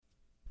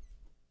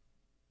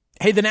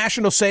Hey, the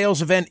national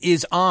sales event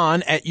is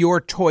on at your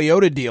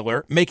Toyota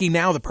dealer, making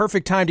now the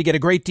perfect time to get a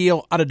great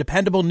deal on a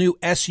dependable new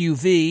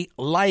SUV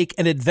like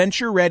an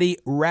adventure-ready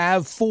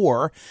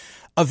RAV4.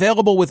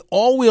 Available with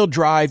all-wheel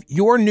drive,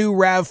 your new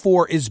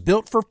RAV4 is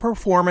built for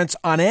performance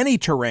on any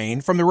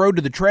terrain, from the road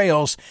to the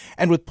trails,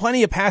 and with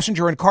plenty of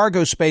passenger and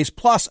cargo space,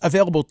 plus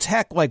available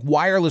tech like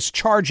wireless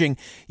charging,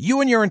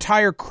 you and your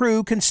entire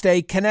crew can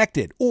stay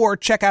connected. Or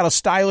check out a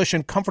stylish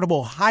and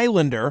comfortable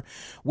Highlander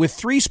with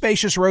 3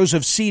 spacious rows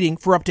of seating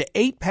for up to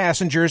 8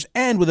 passengers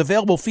and with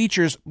available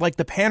features like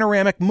the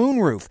panoramic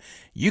moonroof.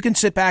 You can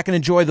sit back and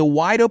enjoy the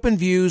wide-open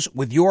views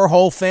with your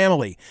whole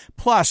family.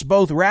 Plus,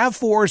 both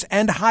RAV4s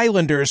and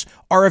Highlanders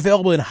are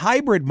available in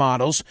hybrid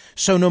models,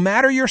 so no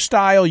matter your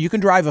style, you can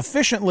drive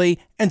efficiently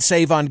and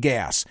save on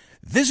gas.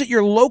 Visit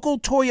your local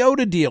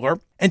Toyota dealer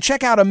and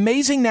check out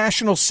amazing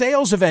national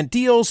sales event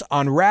deals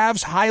on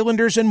RAVs,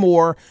 Highlanders, and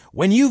more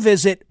when you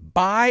visit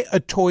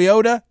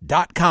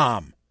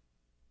buyatoyota.com.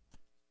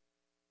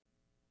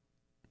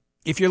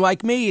 If you're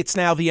like me, it's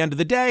now the end of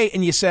the day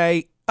and you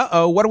say,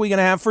 uh-oh, what are we going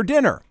to have for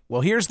dinner?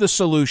 Well, here's the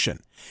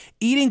solution.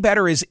 Eating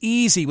better is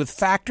easy with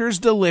Factor's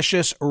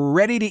delicious,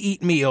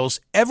 ready-to-eat meals.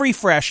 Every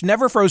fresh,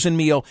 never frozen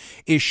meal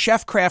is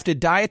chef-crafted,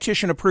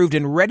 dietitian-approved,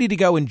 and ready to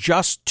go in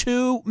just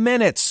 2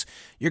 minutes.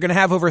 You're going to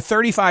have over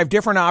 35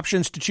 different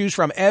options to choose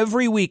from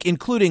every week,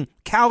 including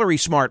Calorie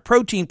Smart,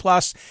 Protein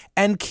Plus,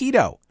 and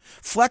Keto.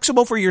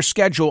 Flexible for your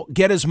schedule,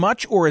 get as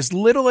much or as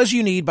little as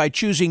you need by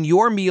choosing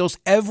your meals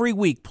every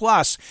week.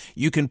 Plus,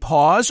 you can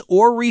pause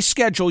or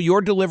reschedule your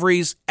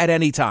deliveries at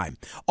any time.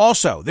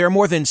 Also, there are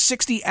more than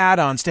 60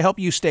 add-ons to help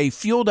you stay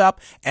fueled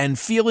up and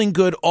feeling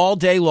good all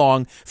day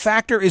long.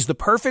 Factor is the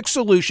perfect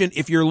solution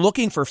if you're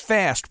looking for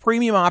fast,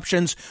 premium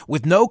options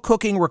with no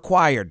cooking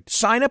required.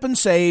 Sign up and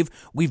save.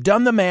 We've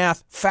done the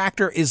math.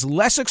 Factor is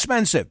less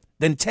expensive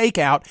than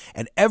takeout,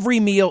 and every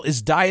meal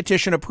is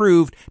dietitian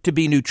approved to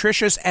be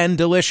nutritious and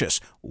delicious.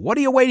 What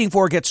are you waiting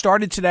for? Get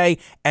started today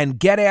and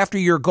get after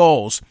your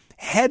goals.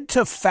 Head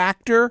to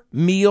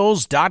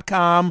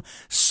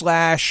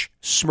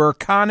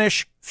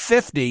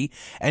factormeals.com/Smerconish50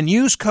 and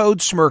use code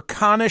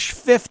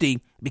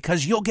Smerconish50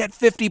 because you'll get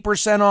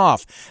 50%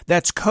 off.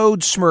 That's code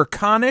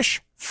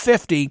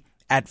Smerconish50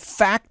 at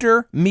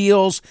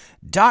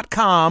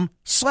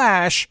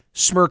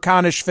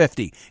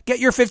factormeals.com/Smerconish50. Get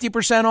your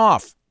 50%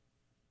 off.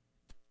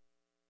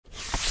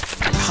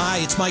 Hi,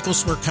 it's Michael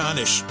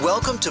Smerconish.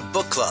 Welcome to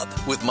Book Club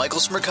with Michael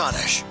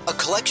Smerconish, a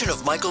collection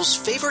of Michael's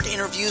favorite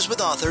interviews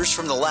with authors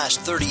from the last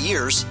 30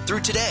 years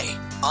through today,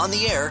 on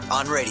the air,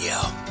 on radio.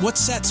 What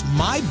sets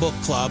my book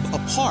club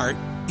apart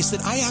is that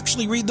I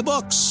actually read the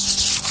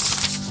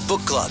books.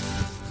 Book Club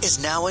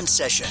is now in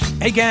session.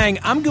 Hey, gang,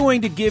 I'm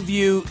going to give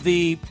you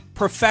the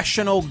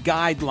professional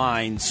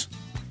guidelines,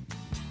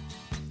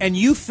 and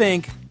you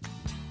think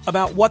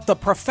about what the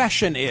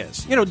profession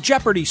is. You know,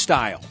 Jeopardy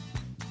style.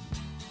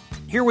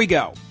 Here we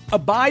go.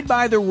 Abide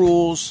by the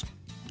rules,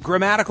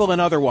 grammatical and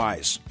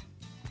otherwise.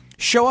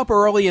 Show up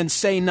early and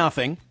say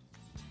nothing.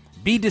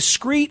 Be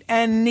discreet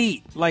and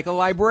neat, like a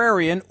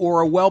librarian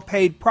or a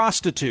well-paid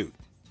prostitute.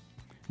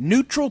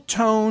 Neutral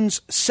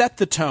tones set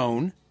the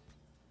tone.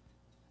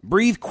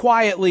 Breathe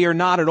quietly or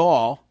not at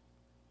all.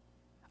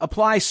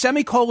 Apply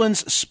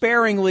semicolons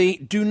sparingly.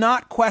 Do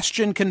not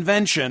question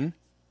convention.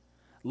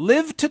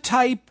 Live to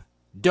type.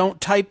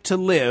 Don't type to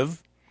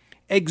live.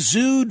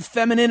 Exude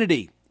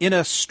femininity in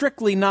a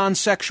strictly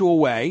non-sexual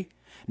way.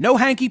 No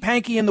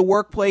hanky-panky in the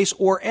workplace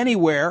or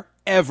anywhere,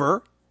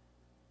 ever.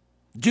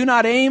 Do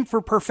not aim for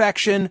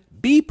perfection.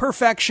 Be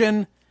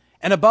perfection.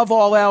 And above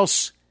all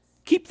else,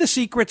 keep the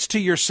secrets to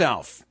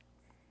yourself.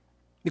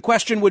 The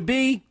question would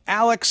be,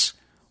 Alex,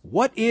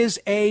 what is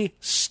a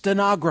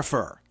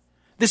stenographer?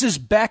 This is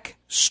Beck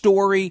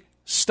Story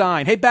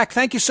Stein. Hey, Beck,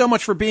 thank you so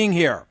much for being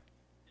here.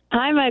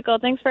 Hi, Michael.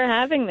 Thanks for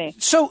having me.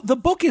 So the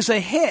book is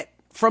a hit.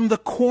 From the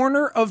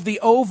corner of the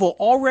Oval,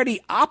 already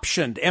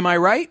optioned. Am I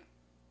right?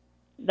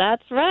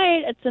 That's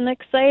right. It's an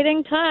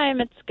exciting time.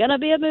 It's going to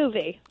be a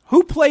movie.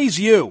 Who plays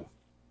you?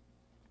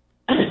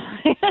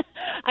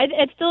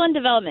 It's still in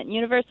development.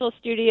 Universal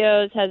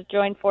Studios has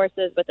joined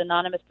forces with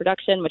Anonymous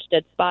Production, which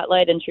did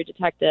Spotlight and True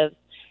Detective.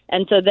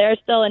 And so they're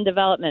still in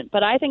development.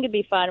 But I think it'd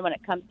be fun when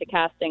it comes to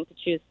casting to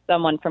choose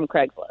someone from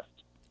Craigslist.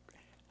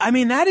 I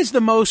mean, that is the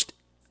most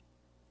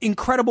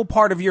incredible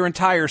part of your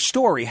entire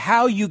story,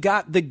 how you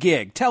got the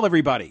gig. Tell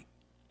everybody.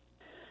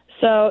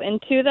 So in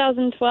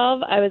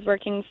 2012, I was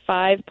working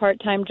 5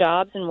 part-time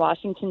jobs in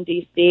Washington,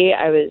 D.C.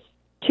 I was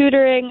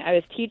tutoring, I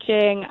was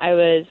teaching, I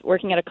was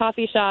working at a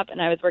coffee shop, and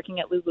I was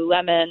working at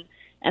Lululemon.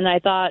 And I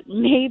thought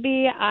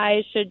maybe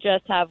I should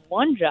just have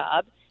one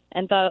job.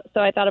 And so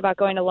I thought about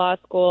going to law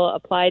school,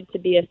 applied to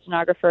be a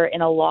stenographer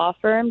in a law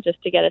firm just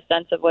to get a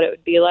sense of what it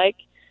would be like.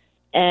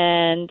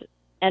 And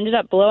ended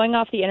up blowing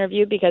off the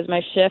interview because my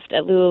shift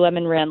at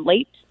Lululemon ran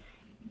late.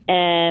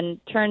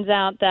 And turns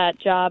out that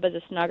job as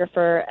a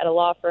stenographer at a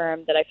law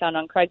firm that I found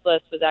on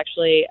Craigslist was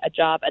actually a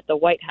job at the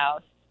White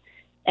House.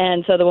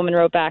 And so the woman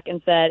wrote back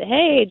and said,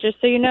 hey, just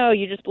so you know,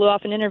 you just blew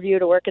off an interview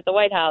to work at the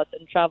White House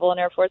and travel on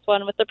Air Force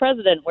One with the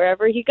president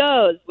wherever he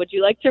goes. Would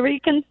you like to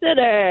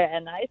reconsider?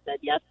 And I said,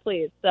 yes,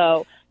 please.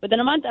 So within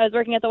a month, I was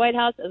working at the White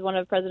House as one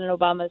of President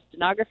Obama's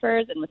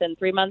stenographers. And within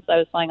 3 months, I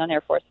was flying on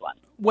Air Force One.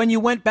 When you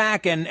went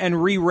back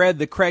and reread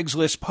the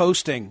Craigslist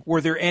posting,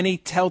 were there any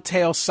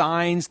telltale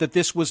signs that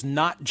this was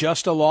not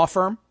just a law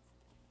firm?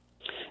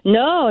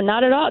 No,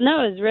 not at all.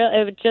 No, it was real.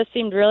 It just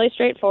seemed really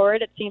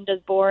straightforward. It seemed as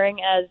boring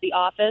as The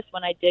Office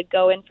when I did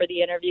go in for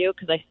the interview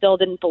because I still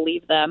didn't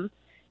believe them.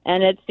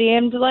 And it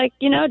seemed like,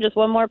 just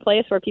one more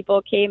place where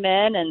people came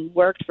in and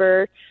worked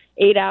for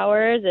 8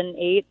 hours and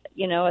ate,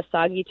 a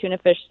soggy tuna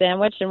fish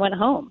sandwich and went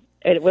home.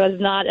 It was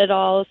not at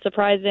all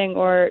surprising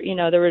or,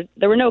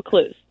 there were no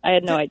clues. I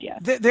had no idea.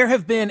 There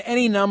have been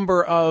any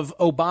number of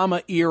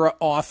Obama-era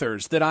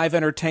authors that I've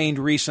entertained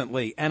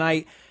recently, and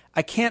I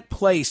can't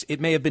place,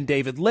 it may have been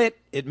David Litt,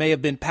 it may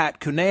have been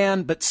Pat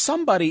Cunan, but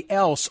somebody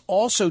else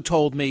also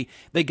told me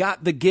they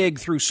got the gig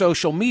through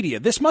social media.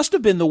 This must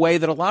have been the way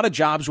that a lot of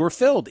jobs were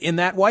filled in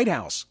that White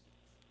House.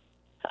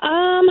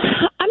 I'm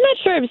not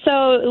sure.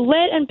 So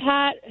Litt and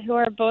Pat, who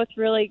are both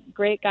really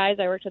great guys,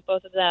 I worked with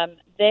both of them,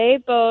 they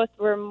both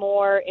were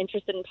more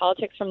interested in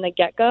politics from the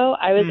get-go.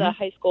 I was a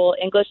high school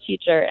English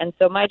teacher, and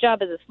so my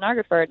job as a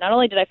stenographer, not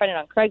only did I find it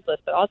on Craigslist,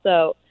 but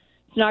also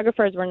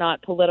stenographers were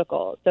not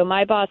political. So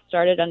my boss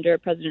started under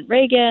President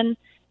Reagan,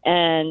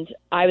 and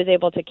I was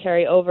able to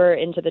carry over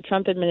into the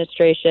Trump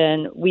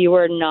administration. We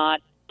were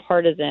not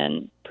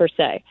partisan per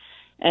se.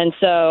 And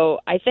so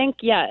I think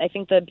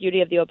the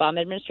beauty of the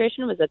Obama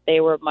administration was that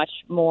they were much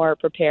more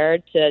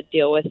prepared to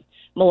deal with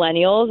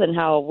millennials and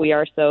how we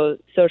are so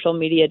social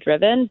media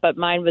driven. But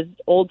mine was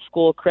old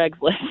school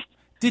Craigslist.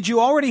 Did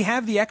you already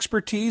have the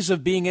expertise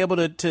of being able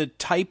to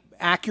type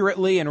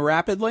accurately and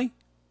rapidly?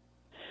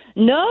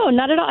 No,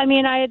 not at all. I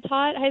mean, I had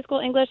taught high school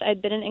English.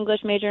 I'd been an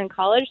English major in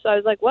college. So I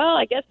was like, well,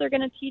 I guess they're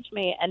going to teach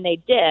me. And they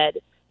did.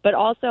 But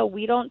also,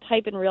 we don't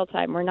type in real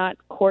time. We're not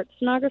court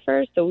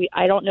stenographers. So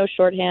I don't know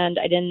shorthand.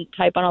 I didn't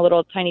type on a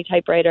little tiny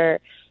typewriter.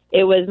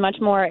 It was much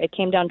more, it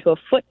came down to a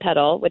foot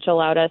pedal, which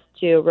allowed us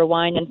to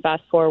rewind and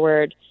fast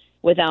forward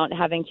without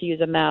having to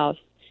use a mouse.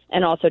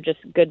 And also just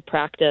good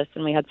practice.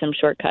 And we had some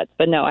shortcuts.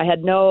 But no, I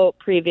had no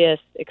previous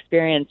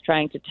experience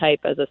trying to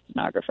type as a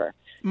stenographer.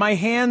 My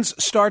hands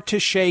start to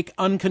shake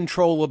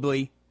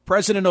uncontrollably.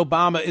 President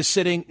Obama is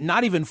sitting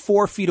not even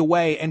 4 feet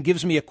away and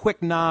gives me a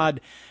quick nod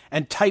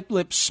and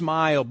tight-lipped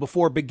smile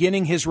before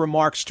beginning his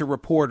remarks to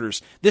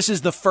reporters. This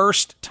is the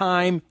first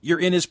time you're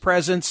in his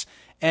presence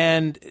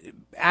and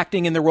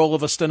acting in the role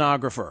of a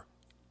stenographer.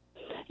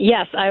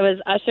 Yes, I was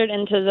ushered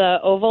into the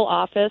Oval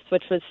Office,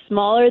 which was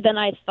smaller than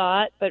I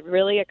thought, but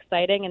really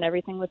exciting, and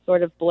everything was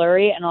sort of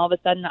blurry. And all of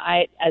a sudden,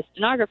 as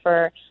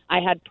stenographer, I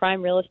had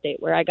prime real estate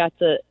where I got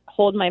to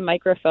hold my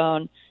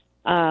microphone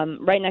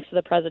right next to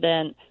the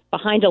president,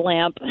 behind a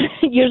lamp.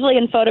 Usually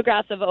in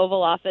photographs of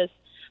Oval Office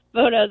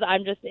photos,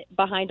 I'm just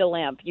behind a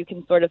lamp. You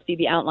can sort of see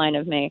the outline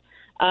of me.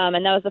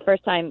 And that was the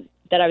first time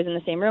that I was in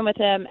the same room with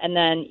him. And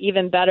then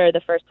even better,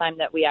 the first time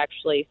that we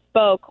actually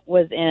spoke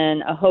was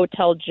in a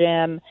hotel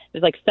gym.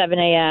 It was like 7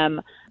 a.m.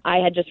 I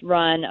had just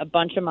run a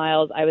bunch of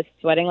miles. I was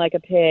sweating like a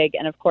pig.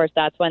 And of course,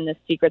 that's when this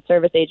Secret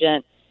Service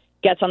agent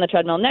gets on the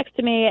treadmill next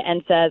to me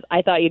and says,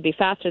 I thought you'd be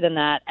faster than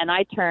that. And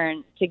I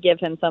turn to give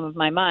him some of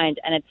my mind,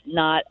 and it's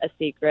not a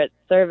Secret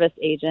Service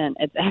agent.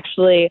 It's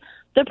actually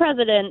the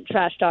president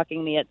trash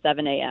talking me at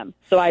 7 a.m.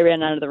 So I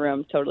ran out of the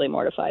room totally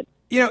mortified.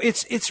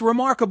 It's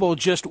remarkable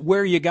just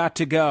where you got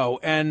to go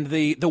and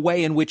the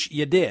way in which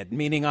you did,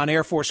 meaning on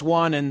Air Force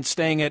One and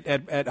staying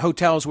at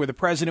hotels where the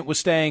president was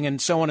staying and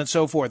so on and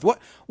so forth.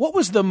 What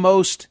was the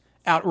most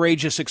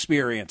outrageous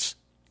experience?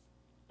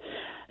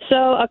 So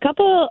a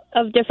couple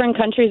of different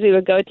countries we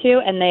would go to,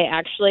 and they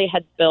actually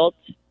had built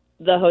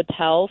the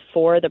hotel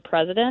for the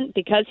president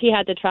because he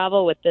had to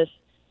travel with this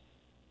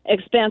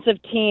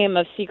expansive team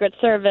of Secret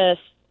Service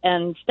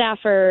and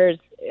staffers.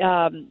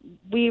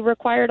 We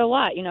required a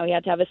lot. He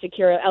had to have a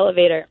secure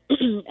elevator.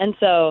 And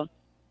so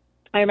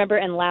I remember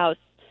in Laos,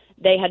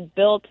 they had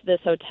built this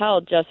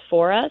hotel just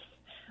for us,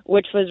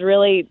 which was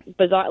really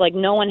bizarre. Like,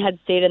 no one had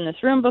stayed in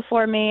this room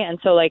before me. And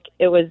so,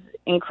 it was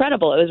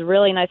incredible. It was a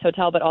really nice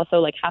hotel, but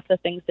also, half the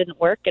things didn't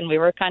work. And we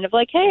were kind of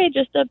like, hey,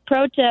 just a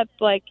pro tip,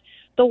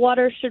 the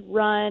water should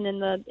run in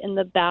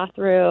the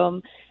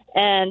bathroom.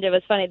 And it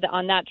was funny that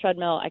on that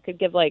treadmill, I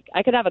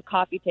could have a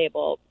coffee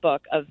table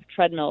book of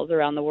treadmills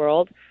around the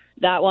world.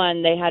 That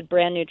one, they had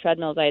brand new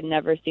treadmills. I had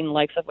never seen the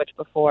likes of which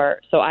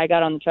before. So I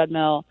got on the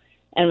treadmill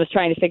and was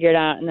trying to figure it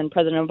out. And then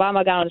President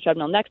Obama got on the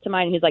treadmill next to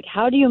mine. And he's like,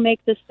 how do you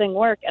make this thing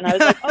work? And I was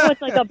like, oh,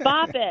 it's like a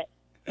bop it.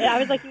 And I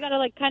was like, you got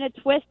to kind of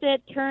twist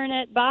it, turn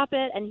it, bop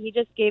it. And he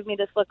just gave me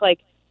this look like,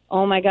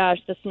 oh my gosh,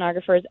 the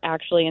stenographer is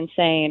actually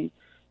insane.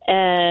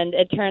 And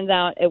it turns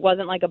out it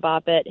wasn't like a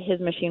bop it.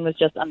 His machine was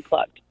just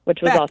unplugged, which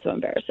was also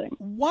embarrassing.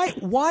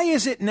 Why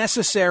is it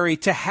necessary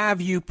to have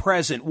you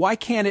present? Why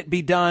can't it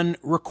be done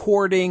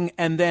recording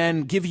and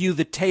then give you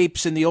the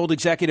tapes in the old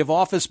executive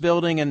office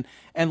building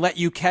and let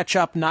you catch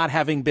up not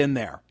having been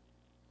there?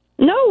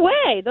 No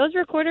way. Those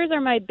recorders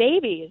are my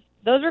babies.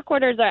 Those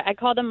recorders I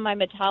call them my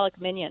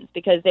metallic minions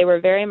because they were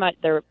very much,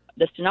 they're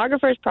the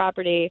stenographer's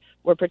property.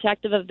 We're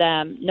protective of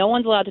them. No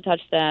one's allowed to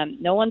touch them.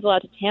 No one's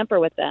allowed to tamper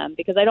with them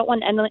because I don't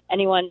want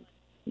anyone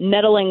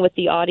meddling with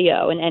the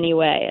audio in any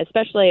way.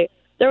 Especially,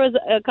 there was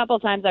a couple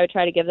of times I would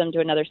try to give them to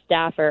another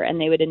staffer and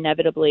they would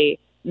inevitably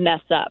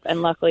mess up.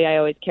 And luckily I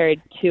always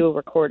carried 2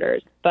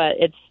 recorders. But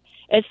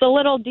it's the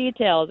little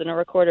details in a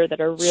recorder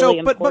that are really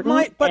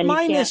important. But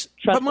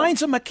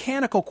mine's a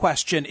mechanical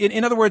question.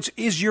 In other words,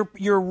 is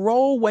your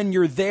role when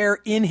you're there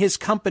in his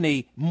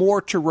company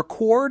more to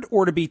record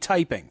or to be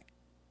typing?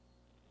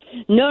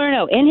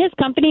 No. In his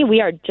company,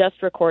 we are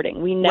just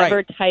recording. We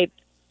never type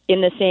in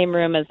the same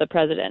room as the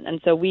president.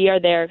 And so we are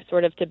there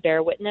sort of to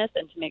bear witness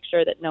and to make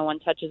sure that no one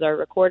touches our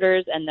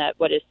recorders and that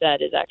what is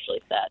said is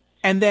actually said.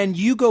 And then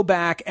you go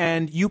back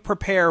and you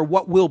prepare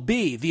what will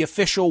be the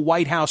official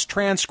White House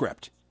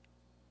transcript.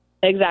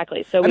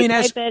 Exactly. So we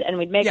type it, and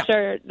we'd make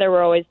sure there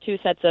were always 2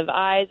 sets of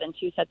eyes and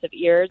 2 sets of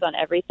ears on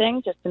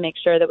everything just to make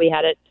sure that we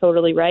had it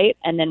totally right.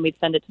 And then we'd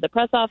send it to the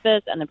press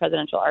office and the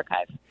presidential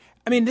archive.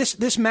 I mean,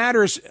 this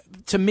matters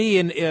to me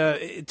and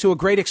to a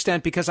great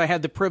extent because I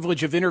had the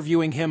privilege of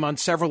interviewing him on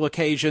several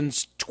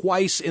occasions,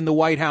 twice in the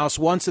White House,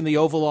 once in the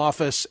Oval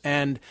Office,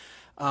 and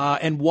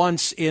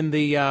once in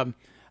the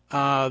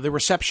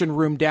reception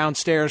room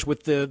downstairs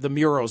with the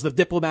murals, the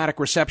diplomatic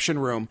reception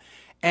room.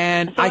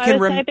 And so I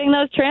was typing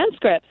those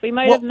transcripts. We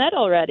might have met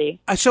already.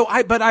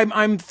 But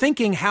I'm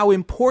thinking how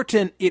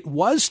important it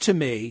was to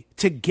me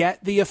to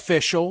get the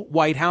official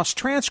White House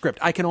transcript.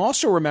 I can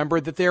also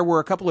remember that there were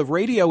a couple of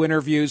radio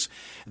interviews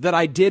that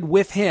I did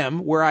with him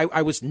where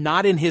I was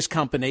not in his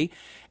company,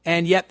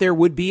 and yet there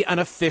would be an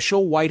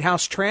official White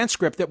House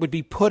transcript that would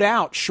be put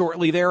out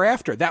shortly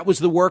thereafter. That was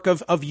the work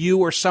of you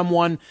or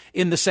someone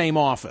in the same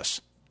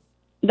office.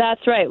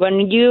 That's right.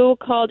 When you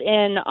called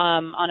in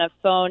on a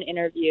phone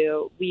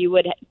interview, we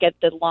would get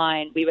the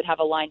line. We would have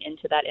a line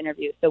into that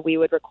interview. So we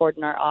would record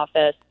in our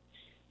office,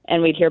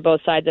 and we'd hear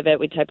both sides of it.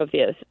 We'd type up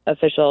the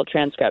official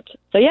transcript.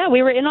 So, yeah,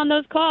 we were in on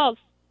those calls.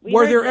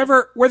 Were there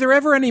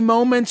ever any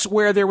moments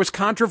where there was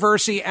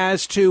controversy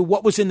as to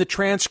what was in the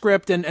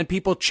transcript and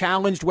people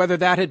challenged whether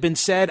that had been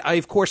said? I,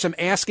 of course, am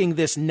asking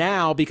this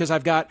now because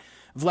I've got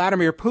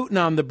Vladimir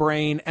Putin on the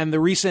brain and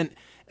the recent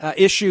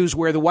issues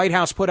where the White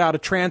House put out a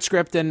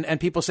transcript and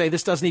people say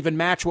this doesn't even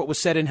match what was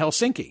said in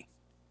Helsinki.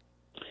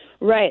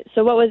 Right.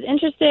 So what was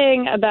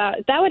interesting about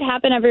that would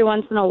happen every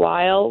once in a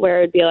while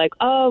where it'd be like,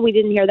 oh, we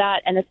didn't hear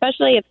that. And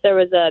especially if there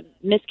was a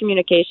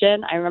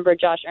miscommunication. I remember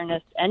Josh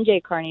Earnest and Jay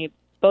Carney,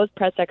 both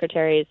press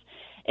secretaries,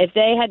 if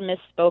they had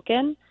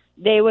misspoken,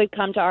 they would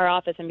come to our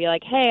office and be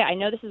like, hey, I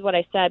know this is what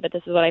I said, but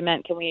this is what I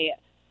meant. Can we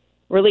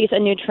release a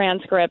new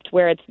transcript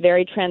where it's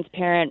very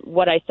transparent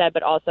what I said,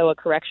 but also a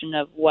correction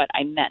of what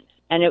I meant?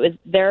 And it was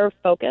their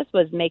focus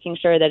was making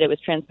sure that it was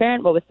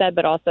transparent what was said,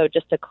 but also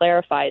just to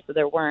clarify so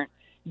there weren't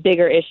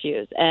bigger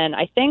issues. And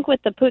I think with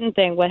the Putin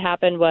thing, what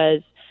happened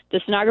was the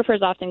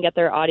stenographers often get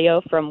their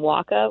audio from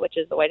WACA, which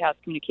is the White House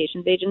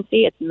Communications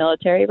Agency. It's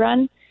military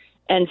run.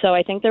 And so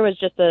I think there was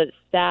just a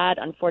sad,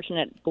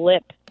 unfortunate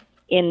blip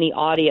in the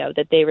audio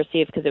that they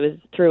received because it was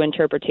through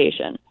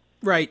interpretation.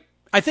 Right.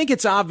 I think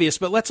it's obvious,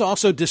 but let's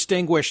also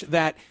distinguish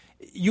that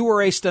you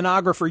were a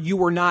stenographer. You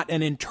were not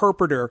an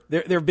interpreter.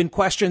 There have been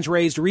questions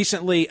raised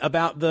recently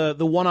about the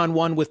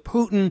one-on-one with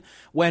Putin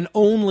when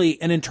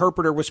only an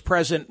interpreter was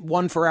present,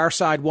 one for our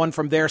side, one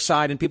from their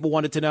side, and people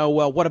wanted to know,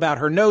 well, what about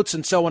her notes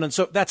and so on and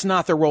so. That's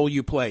not the role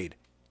you played.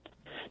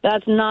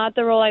 That's not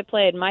the role I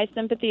played. My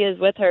sympathy is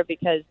with her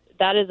because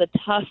that is a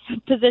tough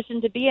position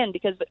to be in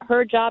because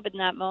her job in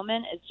that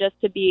moment is just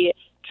to be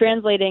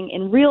translating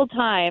in real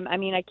time. I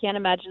mean, I can't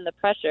imagine the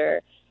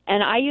pressure.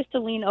 And I used to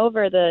lean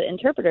over the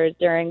interpreters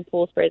during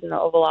pool sprays in the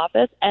Oval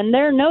Office, and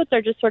their notes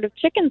are just sort of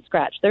chicken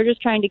scratch. They're just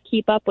trying to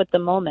keep up with the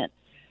moment.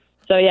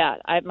 So, yeah,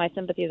 my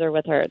sympathies are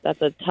with her.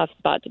 That's a tough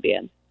spot to be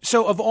in.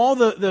 So of all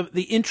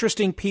the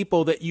interesting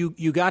people that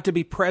you got to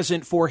be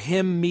present for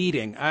him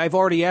meeting, I've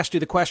already asked you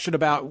the question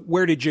about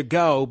where did you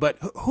go, but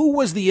who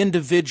was the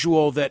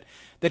individual that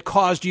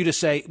caused you to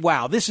say,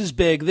 wow, this is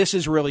big, this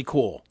is really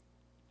cool?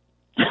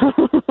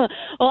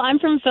 Well, I'm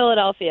from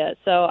Philadelphia,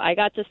 so I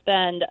got to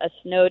spend a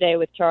snow day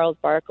with Charles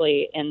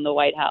Barkley in the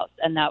White House,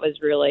 and that was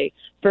really,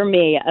 for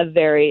me, a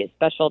very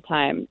special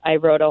time. I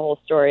wrote a whole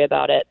story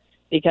about it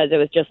because it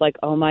was just like,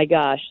 oh my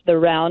gosh, the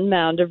round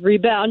mound of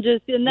rebound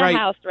just in the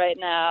house right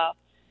now.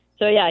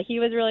 So yeah,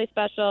 he was really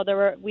special.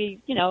 It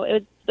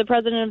was the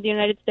President of the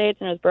United States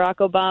and it was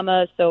Barack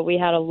Obama, so we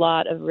had a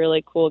lot of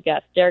really cool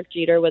guests. Derek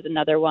Jeter was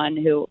another one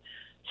who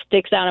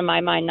sticks out in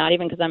my mind, not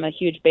even because I'm a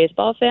huge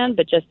baseball fan,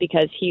 but just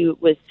because he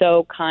was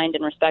so kind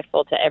and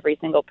respectful to every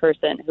single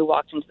person who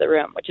walked into the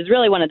room, which is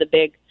really one of the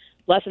big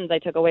lessons I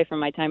took away from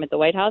my time at the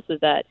White House was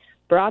that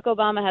Barack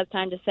Obama has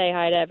time to say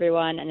hi to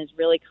everyone and is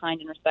really kind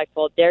and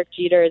respectful. Derek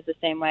Jeter is the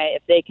same way.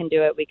 If they can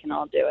do it, we can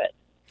all do it.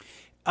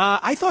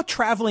 I thought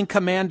traveling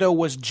commando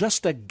was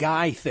just a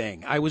guy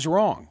thing. I was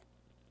wrong.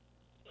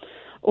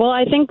 Well,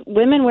 I think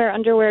women wear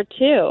underwear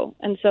too.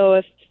 And so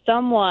if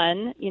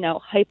someone,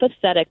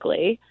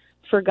 hypothetically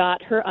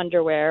forgot her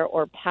underwear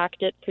or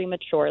packed it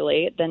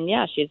prematurely, then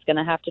yeah, she's going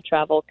to have to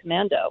travel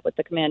commando with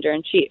the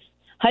commander-in-chief.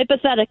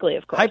 Hypothetically,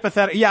 of course.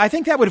 Yeah, I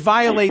think that would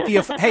violate the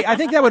I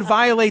think that would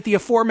violate the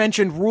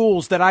aforementioned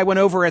rules that I went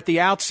over at the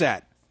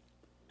outset.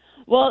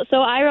 Well,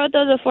 so I wrote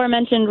those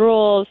aforementioned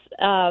rules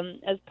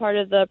as part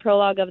of the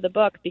prologue of the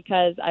book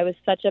because I was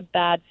such a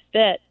bad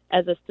fit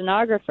as a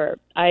stenographer.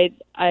 I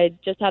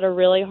just had a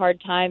really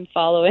hard time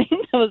following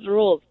those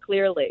rules,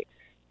 clearly.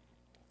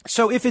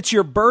 So if it's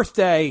your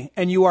birthday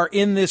and you are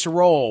in this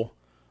role,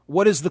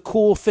 what is the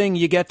cool thing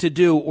you get to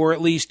do, or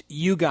at least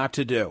you got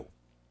to do?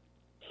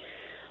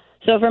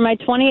 So for my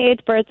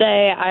 28th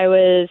birthday, I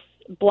was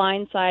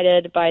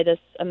blindsided by this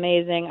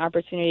amazing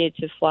opportunity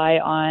to fly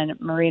on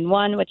Marine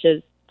One, which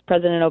is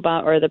President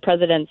Obama or the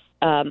president's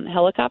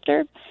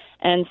helicopter.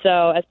 And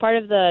so as part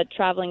of the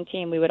traveling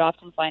team, we would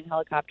often fly in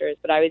helicopters,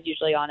 but I was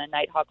usually on a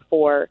Nighthawk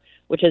 4,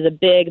 which is a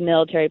big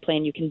military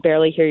plane. You can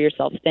barely hear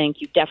yourself think.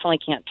 You definitely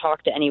can't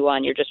talk to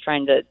anyone. You're just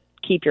trying to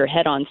keep your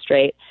head on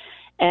straight.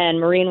 And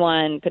Marine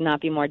One could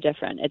not be more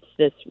different.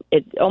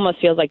 It almost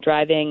feels like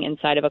driving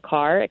inside of a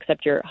car,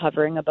 except you're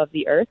hovering above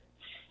the earth.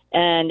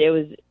 And it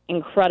was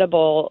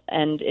incredible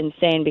and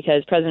insane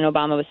because President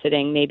Obama was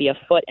sitting maybe a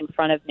foot in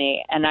front of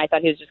me. And I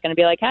thought he was just going to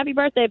be like, happy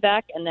birthday,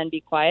 Beck, and then be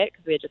quiet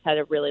because we had just had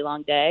a really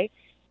long day.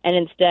 And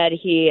instead,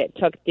 he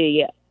took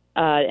the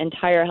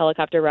entire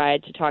helicopter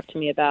ride to talk to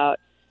me about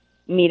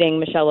meeting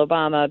Michelle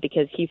Obama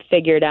because he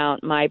figured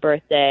out my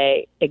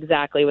birthday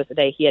exactly was the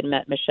day he had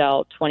met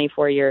Michelle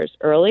 24 years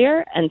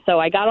earlier. And so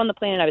I got on the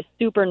plane and I was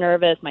super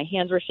nervous. My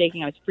hands were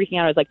shaking. I was freaking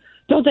out. I was like,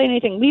 don't say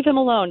anything. Leave him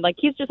alone. Like,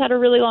 he's just had a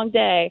really long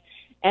day.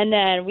 And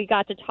then we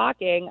got to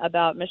talking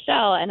about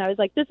Michelle, and I was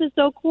like, this is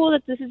so cool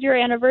that this is your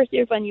anniversary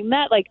of when you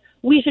met. Like,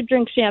 we should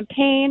drink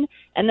champagne.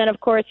 And then,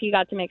 of course, he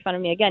got to make fun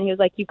of me again. He was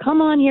like, you come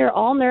on here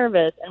all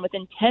nervous, and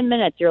within 10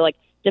 minutes, you're like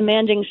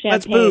demanding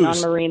champagne on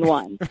Marine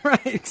One.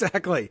 Right,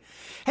 exactly.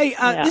 Hey,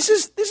 this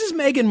is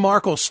Meghan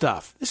Markle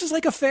stuff. This is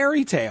like a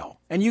fairy tale,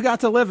 and you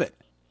got to live it.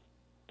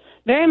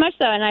 Very much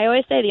so. And I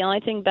always say the only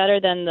thing better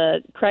than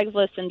the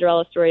Craigslist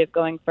Cinderella story of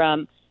going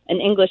from an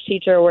English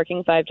teacher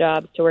working 5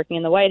 jobs to working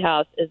in the White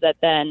House is that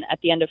then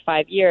at the end of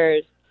 5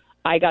 years,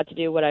 I got to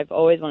do what I've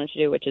always wanted to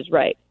do, which is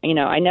write. You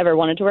know, I never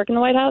wanted to work in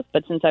the White House,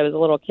 but since I was a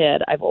little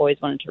kid, I've always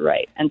wanted to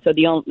write. And so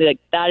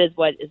that is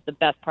what is the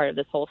best part of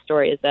this whole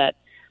story is that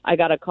I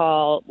got a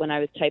call when I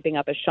was typing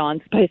up a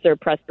Sean Spicer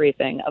press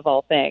briefing of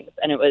all things.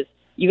 And it was,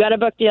 you got a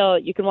book deal,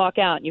 you can walk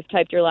out, and you've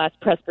typed your last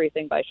press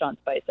briefing by Sean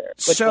Spicer,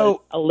 which was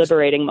a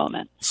liberating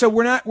moment. So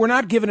we're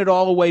not giving it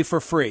all away for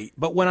free,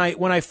 but when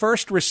I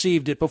first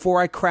received it,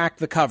 before I cracked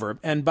the cover,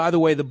 and by the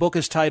way, the book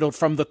is titled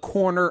From the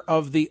Corner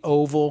of the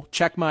Oval.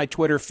 Check my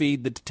Twitter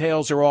feed. The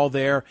details are all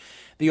there.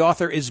 The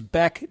author is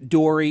Beck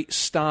Dorey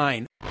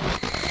Stein.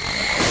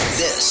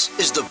 This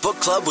is the Book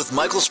Club with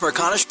Michael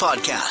Smerconish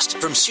podcast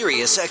from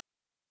SiriusXM.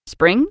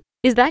 Spring?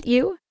 Is that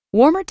you?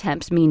 Warmer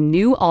temps mean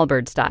new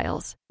Allbirds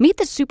styles. Meet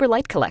the Super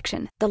Light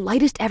Collection, the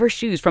lightest ever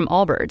shoes from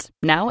Allbirds,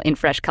 now in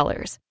fresh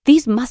colors.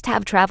 These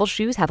must-have travel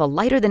shoes have a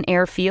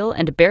lighter-than-air feel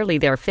and barely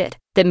their fit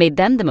that made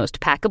them the most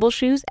packable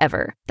shoes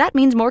ever. That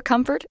means more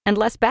comfort and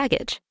less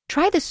baggage.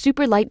 Try the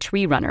Super Light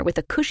Tree Runner with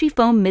a cushy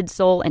foam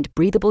midsole and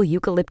breathable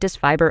eucalyptus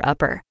fiber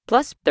upper.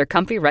 Plus, they're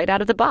comfy right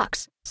out of the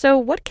box. So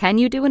what can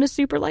you do in a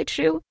super light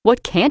shoe?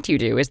 What can't you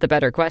do is the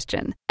better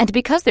question. And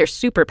because they're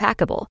super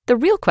packable, the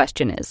real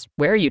question is,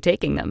 where are you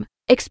taking them?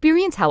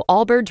 Experience how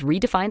Allbirds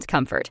redefines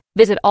comfort.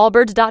 Visit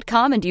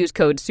allbirds.com and use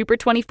code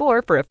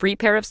SUPER24 for a free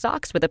pair of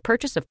socks with a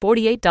purchase of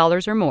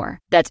 $48 or more.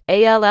 That's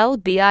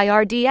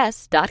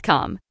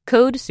ALLBIRDS.com.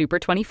 Code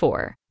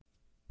SUPER24.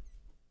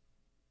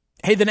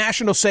 Hey, the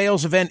national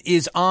sales event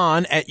is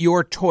on at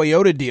your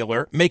Toyota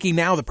dealer, making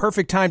now the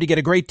perfect time to get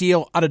a great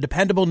deal on a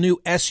dependable new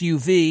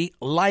SUV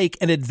like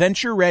an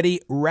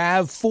adventure-ready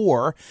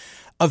RAV4.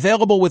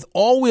 Available with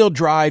all-wheel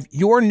drive,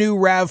 your new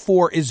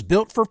RAV4 is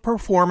built for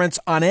performance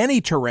on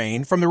any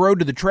terrain, from the road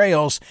to the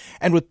trails,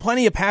 and with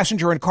plenty of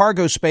passenger and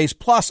cargo space,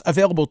 plus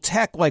available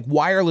tech like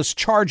wireless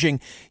charging,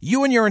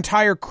 you and your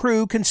entire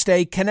crew can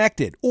stay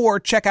connected. Or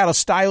check out a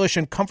stylish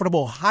and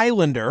comfortable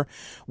Highlander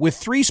with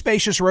 3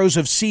 spacious rows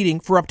of seating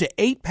for up to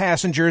 8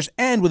 passengers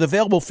and with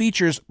available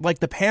features like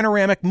the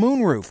panoramic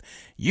moonroof.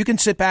 You can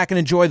sit back and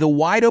enjoy the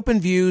wide-open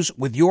views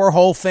with your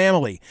whole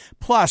family.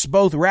 Plus,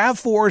 both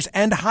RAV4s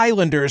and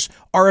Highlanders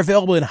are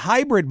available in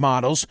hybrid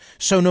models,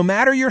 so no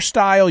matter your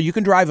style, you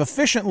can drive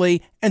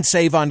efficiently and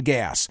save on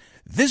gas.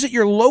 Visit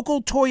your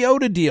local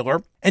Toyota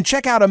dealer and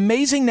check out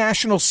amazing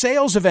national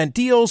sales event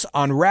deals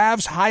on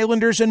RAVs,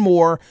 Highlanders, and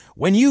more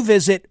when you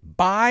visit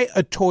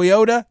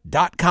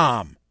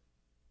buyatoyota.com.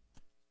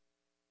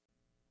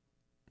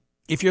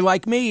 If you're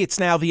like me, it's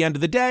now the end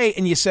of the day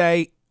and you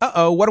say,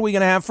 uh-oh, what are we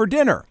going to have for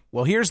dinner?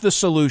 Well, here's the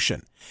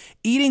solution.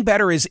 Eating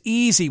better is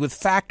easy with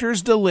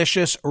Factor's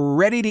delicious,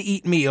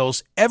 ready-to-eat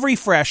meals. Every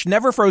fresh,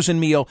 never-frozen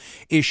meal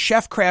is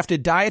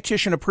chef-crafted,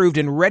 dietitian-approved,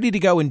 and ready to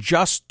go in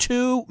just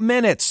 2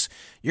 minutes.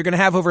 You're going to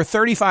have over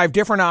 35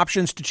 different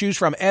options to choose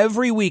from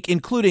every week,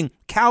 including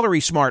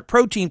Calorie Smart,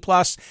 Protein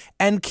Plus,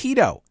 and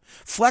Keto.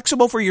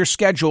 Flexible for your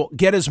schedule,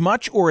 get as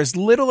much or as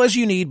little as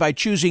you need by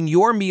choosing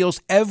your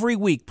meals every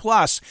week.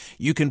 Plus,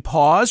 you can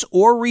pause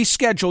or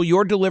reschedule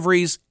your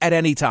deliveries at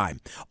any time.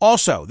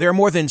 Also, there are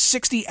more than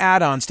 60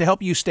 add-ons to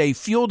help you stay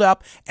fueled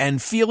up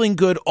and feeling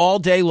good all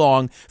day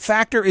long.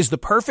 Factor is the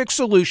perfect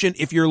solution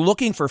if you're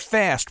looking for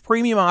fast,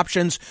 premium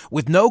options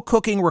with no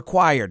cooking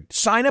required.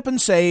 Sign up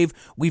and save.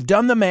 We've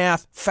done the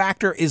math.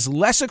 Factor is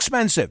less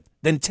expensive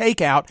than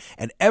takeout,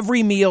 and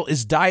every meal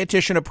is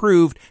dietitian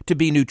approved to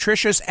be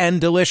nutritious and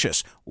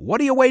delicious.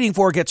 What are you waiting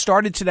for? Get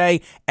started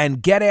today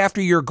and get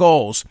after your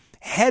goals.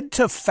 Head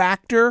to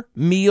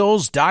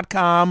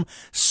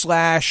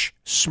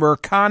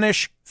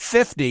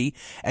factormeals.com/Smerconish50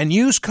 and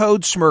use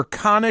code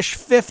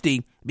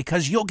Smerconish50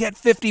 because you'll get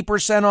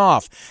 50%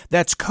 off.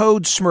 That's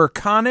code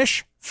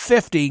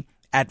Smerconish50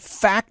 at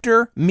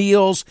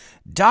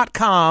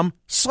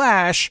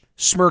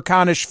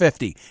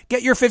factormeals.com/Smerconish50.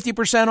 Get your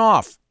 50%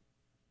 off.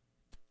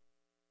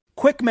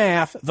 Quick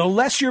math, the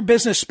less your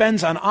business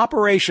spends on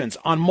operations,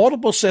 on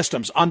multiple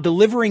systems, on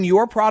delivering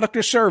your product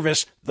or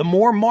service, the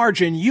more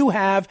margin you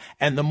have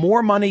and the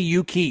more money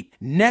you keep.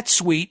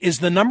 NetSuite is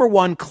the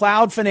 #1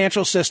 cloud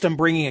financial system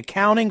bringing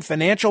accounting,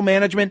 financial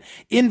management,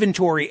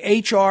 inventory,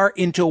 HR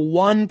into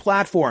one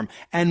platform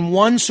and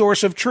one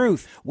source of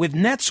truth. With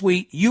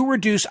NetSuite, you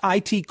reduce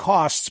IT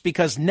costs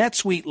because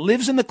NetSuite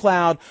lives in the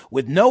cloud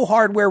with no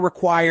hardware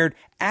required,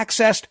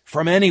 accessed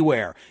from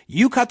anywhere.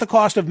 You cut the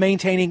cost of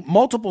maintaining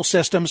multiple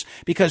systems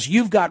because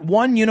you've got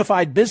one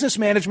unified business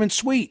management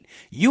suite.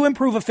 You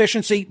improve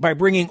efficiency by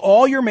bringing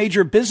all your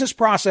major business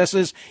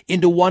processes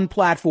into one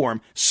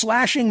platform,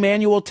 slashing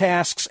manual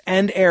tasks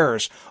and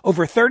errors.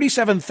 Over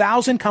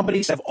 37,000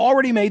 companies have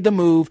already made the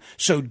move,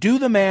 so do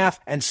the math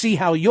and see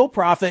how you'll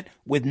profit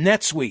with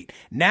NetSuite.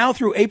 Now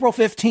through April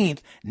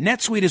 15th,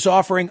 NetSuite is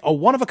offering a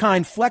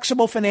one-of-a-kind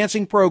flexible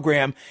financing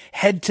program.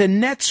 Head to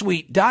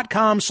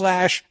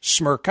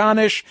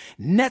netsuite.com/Smerconish,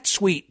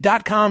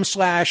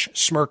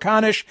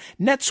 netsuite.com/Smerconish,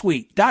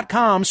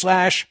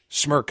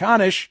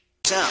 netsuite.com/Smerconish.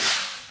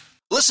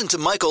 Listen to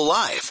Michael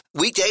live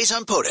weekdays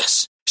on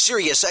POTUS,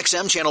 Sirius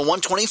XM channel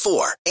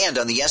 124, and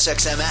on the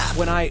SXM app.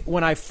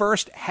 When I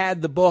first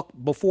had the book,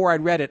 before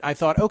I'd read it, I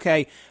thought,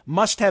 okay,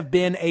 must have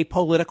been a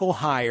political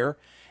hire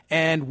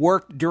and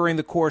worked during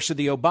the course of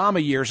the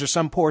Obama years or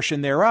some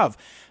portion thereof.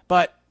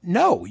 But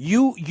no,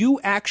 you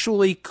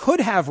actually could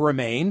have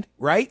remained,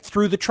 right,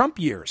 through the Trump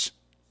years.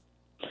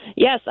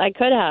 Yes, I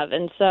could have.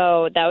 And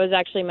so that was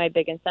actually my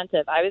big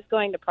incentive. I was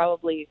going to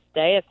probably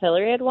stay if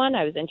Hillary had won.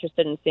 I was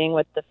interested in seeing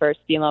what the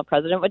first female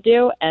president would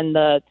do. And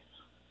the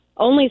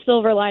only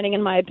silver lining,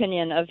 in my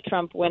opinion, of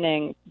Trump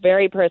winning,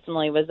 very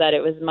personally, was that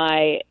it was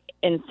my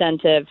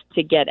incentive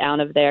to get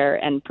out of there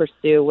and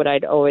pursue what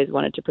I'd always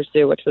wanted to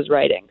pursue, which was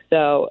writing.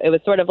 So it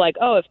was sort of like,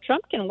 oh, if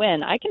Trump can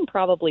win, I can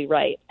probably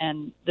write,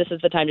 and this is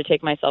the time to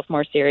take myself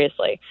more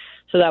seriously.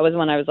 So that was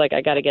when I was like,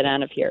 I got to get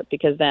out of here,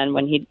 because then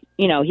when he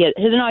had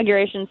his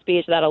inauguration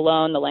speech, that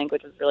alone, the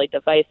language was really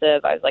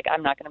divisive. I was like,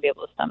 I'm not going to be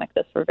able to stomach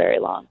this for very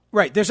long.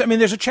 Right. There's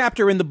a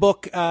chapter in the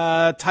book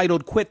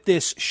titled "Quit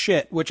This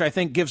Shit," which I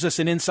think gives us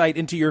an insight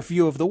into your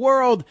view of the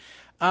world.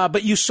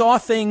 But you saw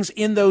things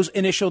in those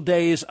initial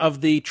days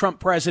of the Trump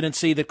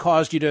presidency that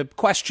caused you to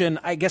question,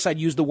 I guess I'd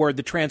use the word,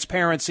 the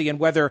transparency and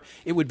whether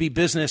it would be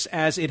business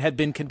as it had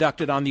been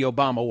conducted on the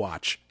Obama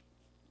watch.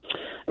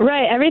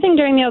 Right. Everything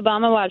during the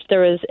Obama watch, it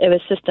was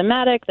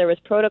systematic. There was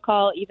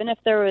protocol. Even if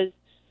there was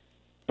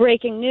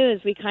breaking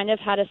news, we kind of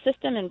had a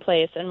system in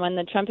place. And when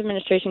the Trump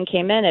administration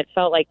came in, it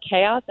felt like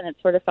chaos, and it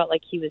sort of felt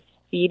like he was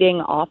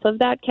feeding off of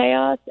that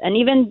chaos. And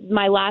even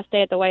my last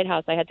day at the White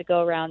House, I had to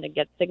go around and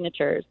get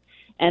signatures.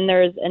 And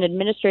there's an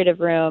administrative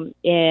room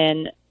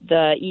in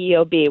the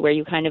EEOB where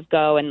you kind of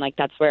go, and like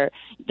that's where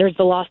there's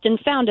the lost and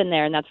found in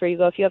there, and that's where you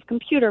go if you have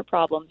computer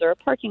problems or a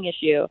parking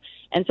issue.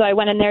 And so I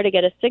went in there to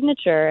get a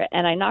signature,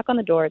 and I knock on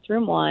the door. It's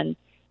room 1,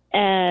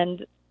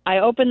 and I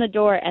open the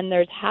door, and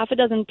there's half a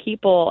dozen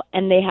people,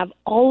 and they have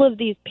all of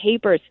these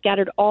papers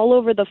scattered all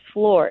over the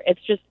floor.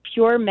 It's just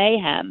pure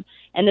mayhem.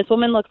 And this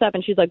woman looks up,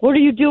 and she's like, "What are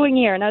you doing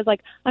here?" And I was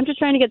like, "I'm just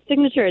trying to get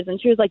signatures."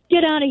 And she was like,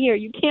 "Get out of here.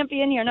 You can't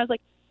be in here." And I was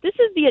like, this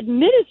is the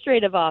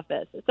administrative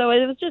office. So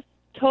it was just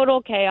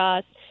total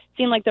chaos. It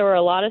seemed like there were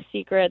a lot of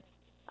secrets.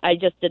 I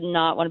just did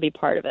not want to be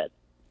part of it.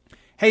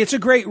 Hey, it's a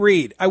great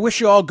read. I wish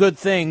you all good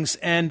things,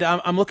 and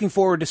I'm looking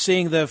forward to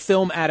seeing the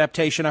film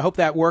adaptation. I hope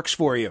that works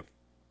for you.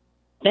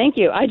 Thank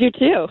you. I do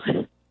too.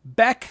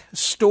 Beck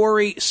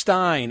Story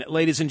Stein,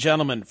 ladies and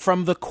gentlemen,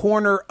 from the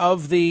corner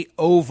of the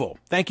Oval.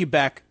 Thank you,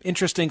 Beck.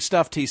 Interesting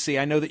stuff, TC.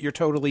 I know that you're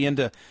totally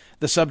into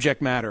the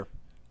subject matter.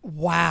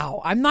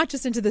 Wow. I'm not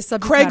just into the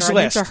subject Craigslist. matter.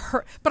 I'm into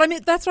her, but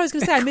that's what I was going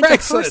to say. I'm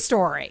into her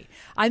story.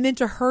 I'm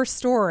into her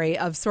story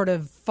of sort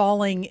of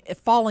falling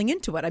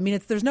into it. I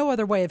mean, there's no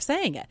other way of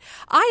saying it.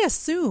 I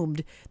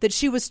assumed that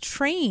she was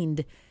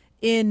trained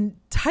in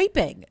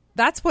typing.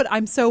 That's what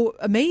I'm so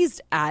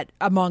amazed at,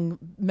 among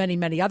many,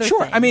 many other things.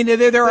 Sure. I mean,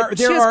 there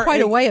she has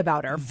quite a way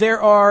about her.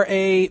 There are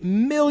a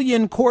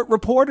million court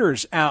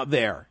reporters out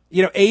there,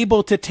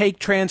 able to take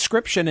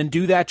transcription and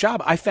do that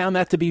job. I found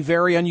that to be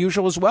very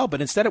unusual as well. But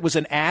instead, it was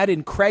an ad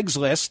in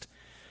Craigslist,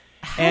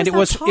 and it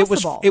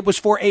was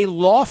for a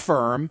law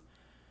firm.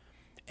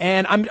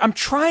 And I'm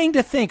trying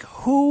to think,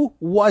 who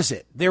was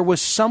it? There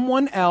was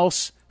someone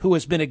else who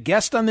has been a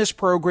guest on this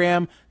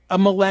program, a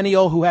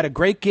millennial who had a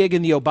great gig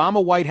in the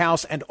Obama White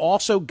House and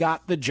also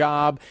got the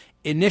job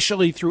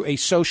initially through a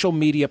social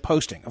media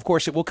posting. Of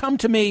course, it will come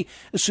to me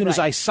as soon as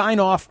I sign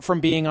off from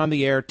being on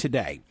the air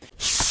today.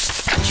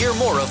 Hear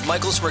more of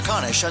Michael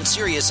Smerconish on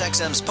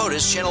SiriusXM's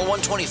POTUS Channel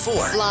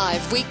 124.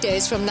 Live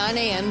weekdays from 9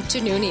 a.m. to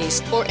noon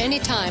East or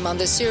anytime on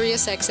the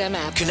SiriusXM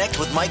app. Connect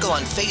with Michael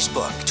on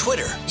Facebook,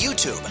 Twitter,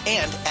 YouTube,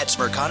 and at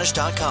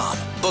Smerconish.com.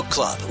 Book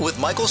Club with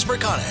Michael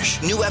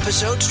Smerconish. New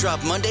episodes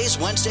drop Mondays,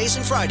 Wednesdays,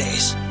 and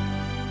Fridays.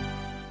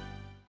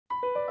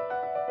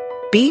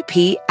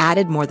 BP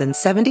added more than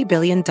 $70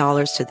 billion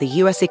to the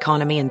U.S.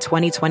 economy in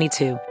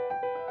 2022.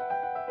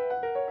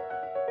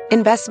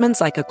 Investments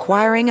like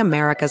acquiring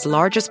America's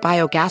largest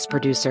biogas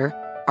producer,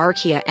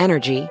 Archaea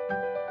Energy,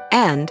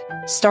 and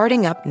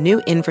starting up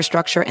new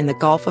infrastructure in the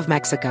Gulf of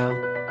Mexico.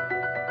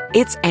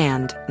 It's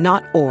and,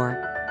 not or.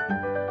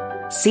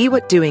 See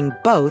what doing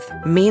both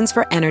means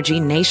for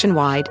energy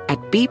nationwide at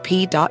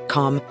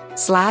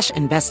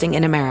bp.com/investing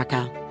in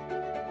America.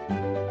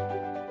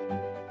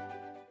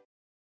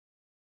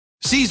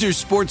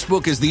 Caesars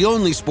Sportsbook is the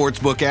only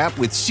sportsbook app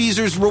with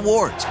Caesars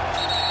Rewards.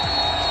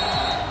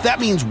 That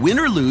means win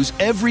or lose,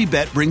 every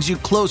bet brings you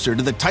closer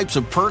to the types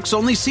of perks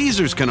only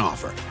Caesars can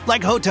offer,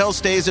 like hotel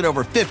stays at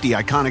over 50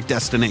 iconic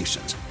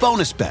destinations,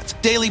 bonus bets,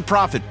 daily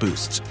profit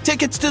boosts,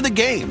 tickets to the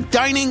game,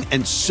 dining,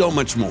 and so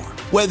much more.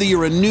 Whether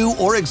you're a new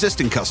or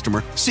existing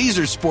customer,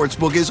 Caesars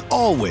Sportsbook is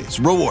always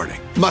rewarding.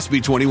 Must be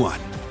 21.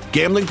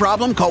 Gambling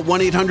problem? Call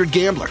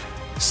 1-800-GAMBLER.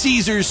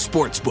 Caesars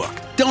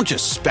Sportsbook. Don't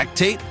just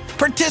spectate,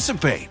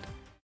 participate.